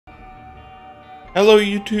Hello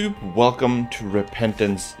YouTube, welcome to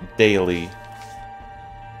Repentance Daily.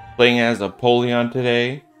 Playing as Apollyon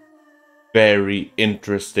today. Very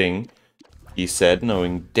interesting, he said,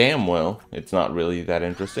 knowing damn well it's not really that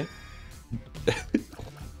interesting.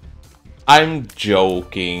 I'm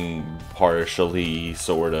joking, partially,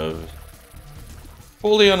 sort of.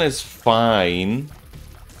 Apollyon is fine.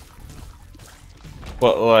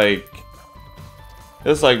 But like,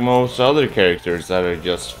 it's like most other characters that are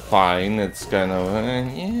just fine. It's kind of,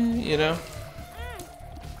 yeah, you know?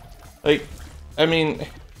 Like, I mean,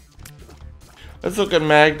 let's look at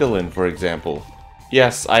Magdalene, for example.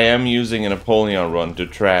 Yes, I am using an Apollyon run to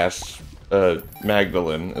trash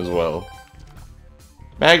Magdalene as well.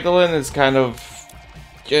 Magdalene is kind of,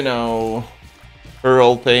 you know, her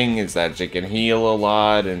whole thing is that she can heal a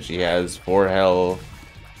lot and she has 4 health.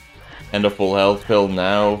 And a full health pill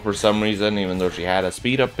now for some reason, even though she had a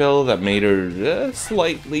speed up pill that made her a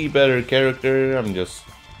slightly better character. I'm just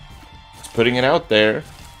putting it out there.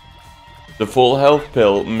 The full health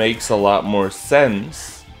pill makes a lot more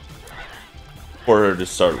sense for her to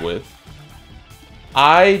start with.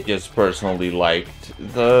 I just personally liked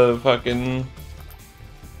the fucking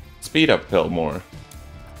speed up pill more.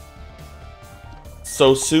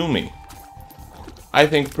 So sue me. I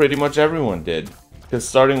think pretty much everyone did. Because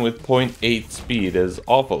starting with 0.8 speed is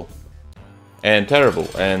awful. And terrible.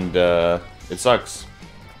 And it sucks.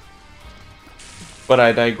 But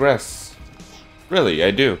I digress. Really,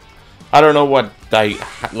 I do. I don't know what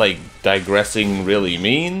digressing really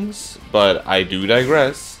means. But I do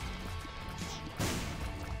digress.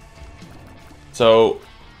 So,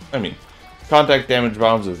 I mean, contact damage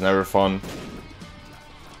bombs is never fun.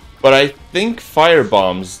 But I think fire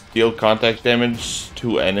bombs deal contact damage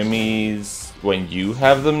to enemies when you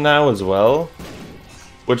have them now as well,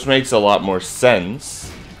 which makes a lot more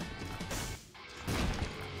sense.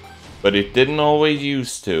 But it didn't always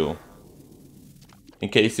used to, in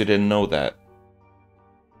case you didn't know that.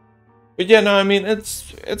 But yeah, no, I mean,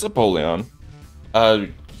 it's Apollyon.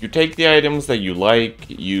 You take the items that you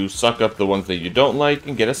like, you suck up the ones that you don't like,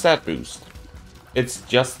 and get a stat boost. It's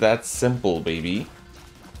just that simple, baby.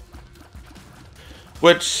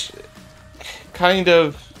 Which, kind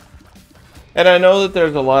of... And I know that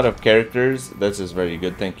there's a lot of characters... This is very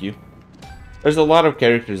good, thank you. There's a lot of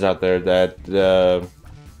characters out there that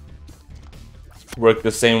work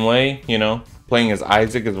the same way, you know? Playing as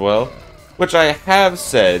Isaac as well. Which I have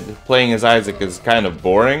said, playing as Isaac is kind of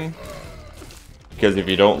boring. Because if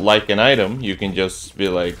you don't like an item, you can just be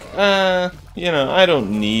like, you know, I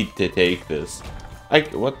don't need to take this.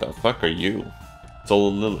 What the fuck are you?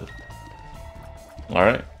 Solar Lilith.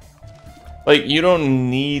 Alright. Like, you don't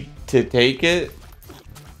need to take it.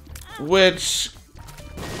 Which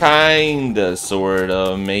kinda,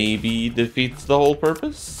 sorta, maybe defeats the whole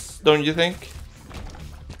purpose, don't you think?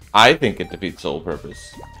 I think it defeats the whole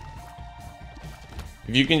purpose.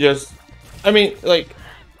 If you can just... I mean, like...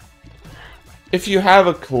 If you have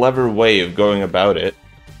a clever way of going about it,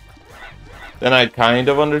 then I kind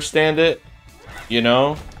of understand it, you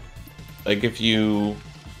know? Like, if you...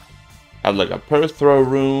 have like a Perthrow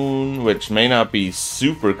rune, which may not be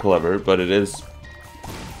super clever, but it is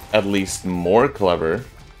at least more clever.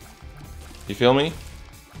 You feel me?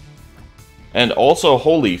 And also,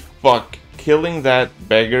 holy fuck, killing that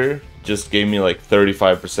beggar just gave me like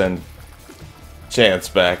 35% chance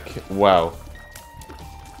back. Wow.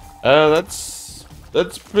 That's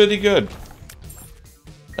pretty good.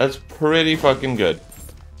 That's pretty fucking good.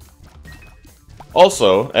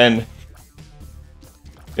 Also, and...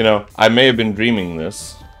 you know, I may have been dreaming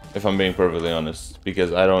this, if I'm being perfectly honest,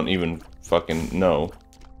 because I don't even fucking know.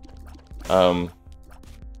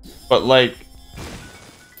 But like...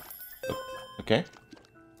 Okay.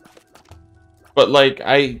 But like,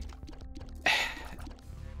 I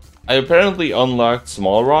apparently unlocked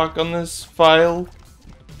Small Rock on this file,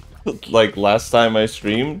 like last time I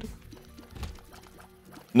streamed.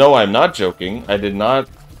 No, I'm not joking. I did not,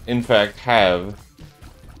 in fact, have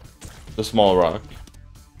the Small Rock.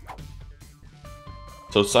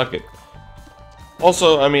 So suck it.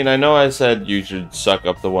 Also, I mean, I know I said you should suck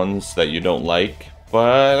up the ones that you don't like,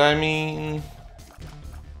 but I mean...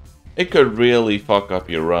 it could really fuck up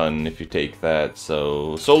your run if you take that,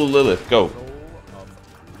 so... Solar Lilith, go!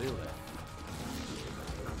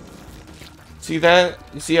 See that?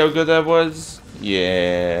 You see how good that was?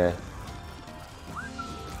 Yeah.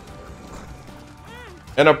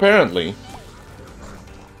 And apparently...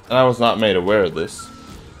 and I was not made aware of this...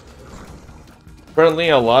 apparently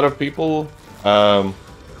a lot of people,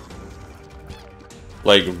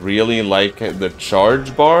 like, really like the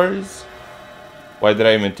charge bars. Why did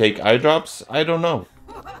I even take eye drops? I don't know.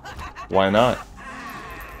 Why not?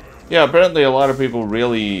 Yeah, apparently a lot of people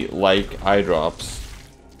really like eye drops.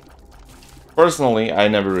 Personally, I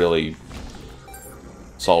never really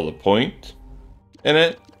saw the point in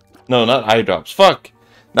it. No, not eye drops. Fuck!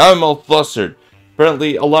 Now I'm all flustered.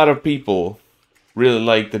 Apparently a lot of people really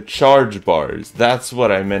like the charge bars. That's what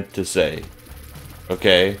I meant to say.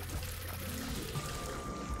 Okay?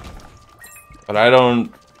 But I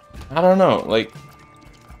don't know, like,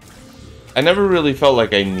 I never really felt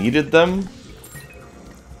like I needed them.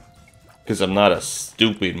 Because I'm not a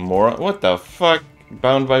stupid moron. What the fuck?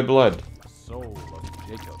 Bound by blood. Soul of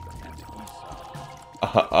Jacob and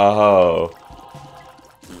Esau. Oh.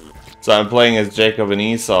 So I'm playing as Jacob and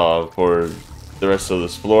Esau for the rest of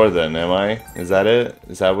this floor then, am I? Is that it?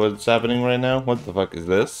 Is that what's happening right now? What the fuck is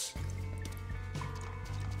this?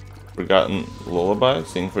 Forgotten lullaby?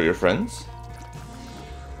 Sing for your friends?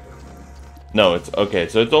 No, it's okay,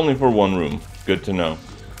 so it's only for one room. Good to know.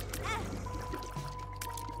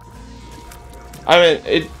 I mean,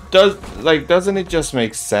 it does, like, doesn't it just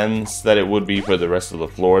make sense that it would be for the rest of the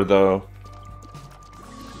floor, though?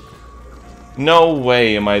 No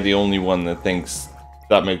way am I the only one that thinks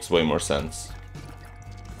that makes way more sense.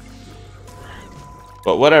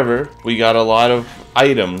 But whatever, we got a lot of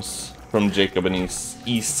items from Jacob and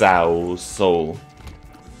Esau's soul.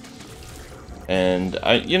 And,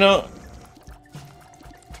 you know,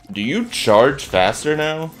 do you charge faster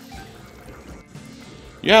now?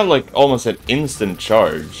 You have like almost an instant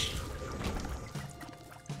charge.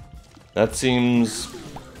 That seems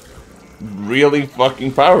really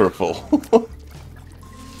fucking powerful.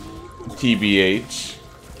 TBH.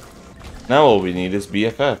 Now all we need is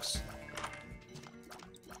BFFs.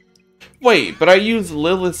 Wait, but I used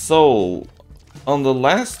Lilith's soul on the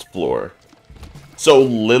last floor. So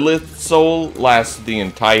Lilith's soul lasts the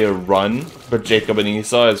entire run, but Jacob and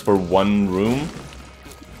Esau is for one room?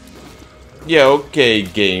 Yeah, okay,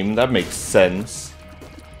 game, that makes sense.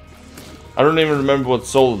 I don't even remember what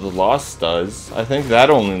Soul of the Lost does. I think that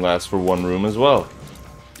only lasts for one room as well.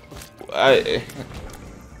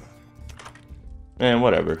 Man,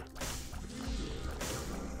 whatever.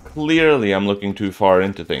 Clearly I'm looking too far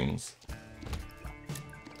into things.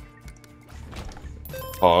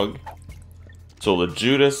 Hog. Soul of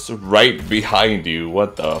Judas right behind you.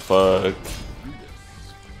 What the fuck?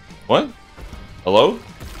 What? Hello?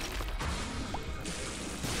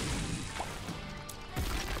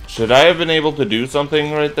 Should I have been able to do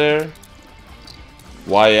something right there?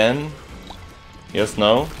 YN? Yes,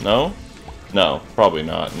 no? No? No, probably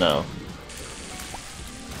not, no.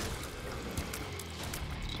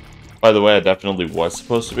 By the way, I definitely was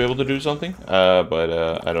supposed to be able to do something,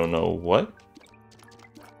 but I don't know what.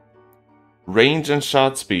 Range and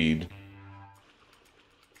shot speed.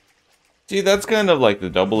 See, that's kind of like the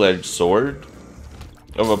double-edged sword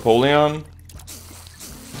of Apollyon.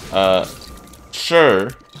 Sure.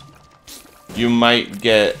 You might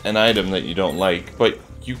get an item that you don't like, but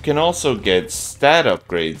you can also get stat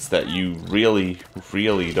upgrades that you really,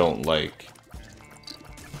 really don't like.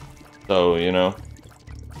 So, you know.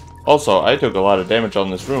 Also, I took a lot of damage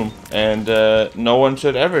on this room, and no one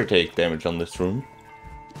should ever take damage on this room.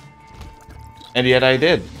 And yet I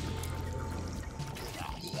did.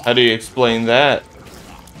 How do you explain that,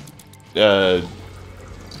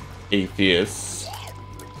 atheists?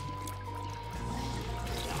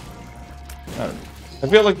 I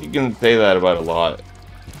feel like you can say that about a lot.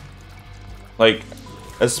 Like,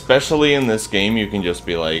 especially in this game, you can just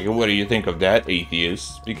be like, what do you think of that,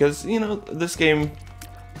 atheist? Because, you know, this game...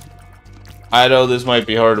 I know this might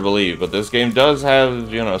be hard to believe, but this game does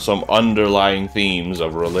have, you know, some underlying themes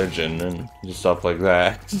of religion and stuff like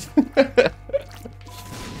that.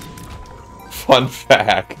 Fun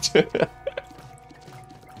fact.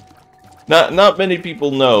 Not many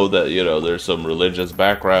people know that, you know, there's some religious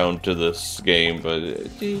background to this game, but,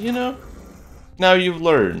 you know, now you've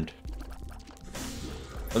learned.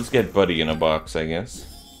 Let's get Buddy in a box, I guess.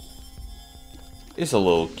 He's a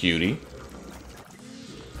little cutie.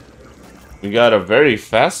 We got a very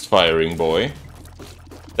fast-firing boy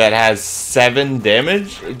that has 7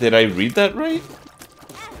 damage. Did I read that right?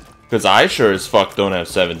 Because I sure as fuck don't have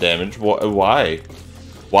 7 damage. Why?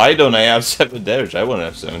 Why don't I have 7 damage? I wouldn't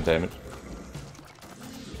have 7 damage.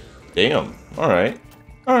 Damn. Alright.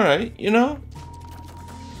 Alright, you know?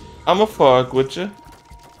 I'ma fuck with you.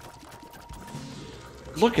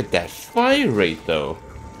 Look at that fire rate, though.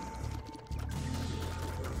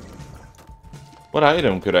 What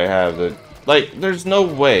item could I have that... Like, there's no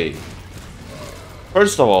way.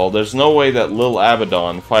 First of all, there's no way that Lil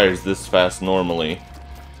Abaddon fires this fast normally.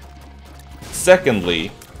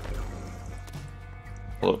 Secondly...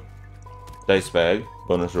 Hello. Dice bag.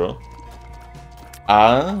 Bonus roll.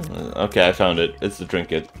 Ah, okay, I found it. It's the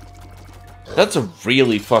trinket. That's a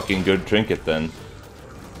really fucking good trinket then.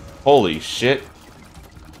 Holy shit.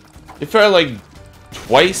 It felt like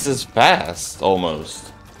twice as fast,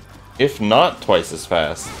 almost. If not twice as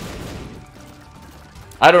fast.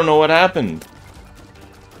 I don't know what happened.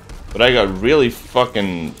 But I got really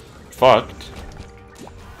fucking fucked.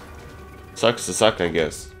 Sucks to suck, I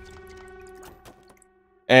guess.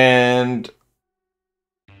 And...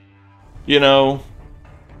 you know...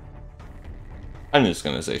 I'm just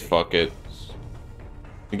gonna say fuck it.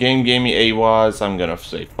 The game gave me AWAS, I'm gonna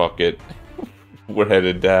say fuck it. We're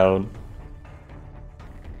headed down.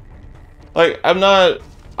 Like, I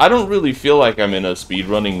don't really feel like I'm in a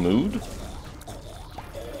speedrunning mood.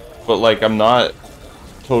 But like, I'm not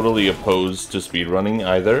totally opposed to speedrunning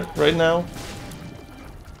either right now.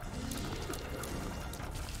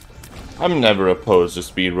 I'm never opposed to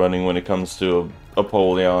speedrunning when it comes to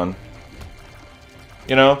Apollyon.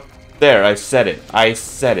 You know? There, I said it. I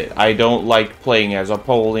said it. I don't like playing as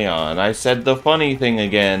Apollyon. I said the funny thing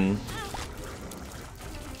again.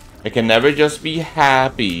 I can never just be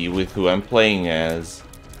happy with who I'm playing as.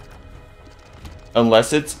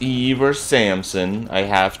 Unless it's Eve or Samson, I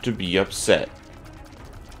have to be upset.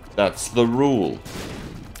 That's the rule.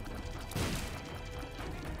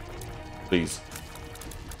 Please.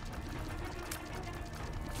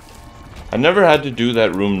 I never had to do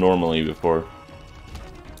that room normally before.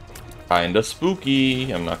 Kinda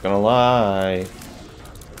spooky, I'm not gonna lie.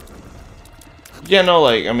 Yeah, no,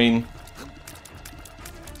 like, I mean...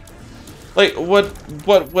 like,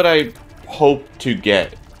 what would I hope to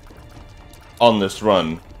get on this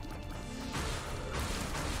run?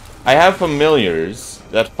 I have familiars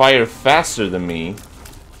that fire faster than me,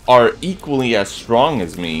 are equally as strong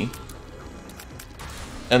as me,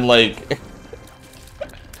 and like...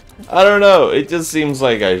 I don't know, it just seems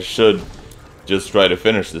like I should just try to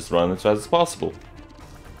finish this run as fast as possible.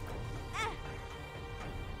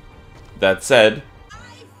 That said,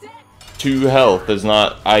 2 health is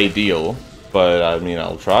not ideal, but I mean,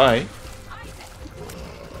 I'll try.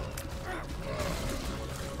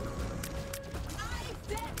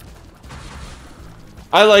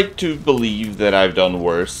 I like to believe that I've done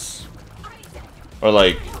worse. Or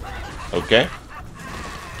like, okay.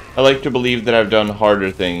 I like to believe that I've done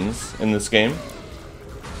harder things in this game.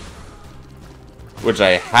 Which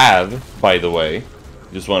I have, by the way.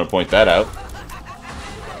 Just want to point that out.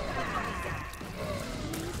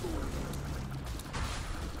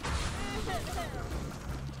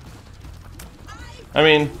 I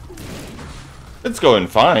mean, it's going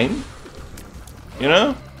fine. You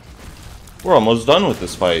know? We're almost done with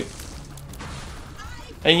this fight.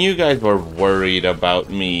 And you guys were worried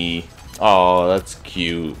about me. Oh, that's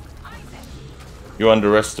cute. You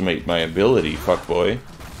underestimate my ability, fuckboy.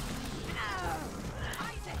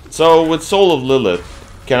 So, with Soul of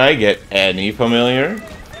Lilith, can I get any familiar?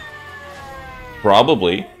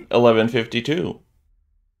 Probably. 1152.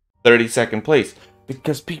 32nd place.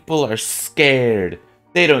 Because people are scared.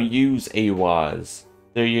 They don't use AWAS.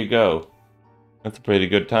 There you go. That's a pretty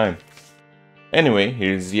good time. Anyway,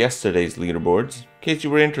 here's yesterday's leaderboards, in case you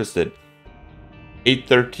were interested.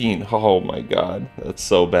 813. Oh my god, that's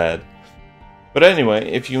so bad. But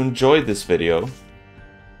anyway, if you enjoyed this video,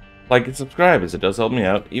 like and subscribe as it does help me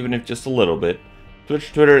out, even if just a little bit.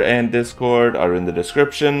 Twitch, Twitter, and Discord are in the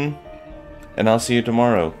description. And I'll see you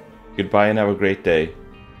tomorrow. Goodbye and have a great day.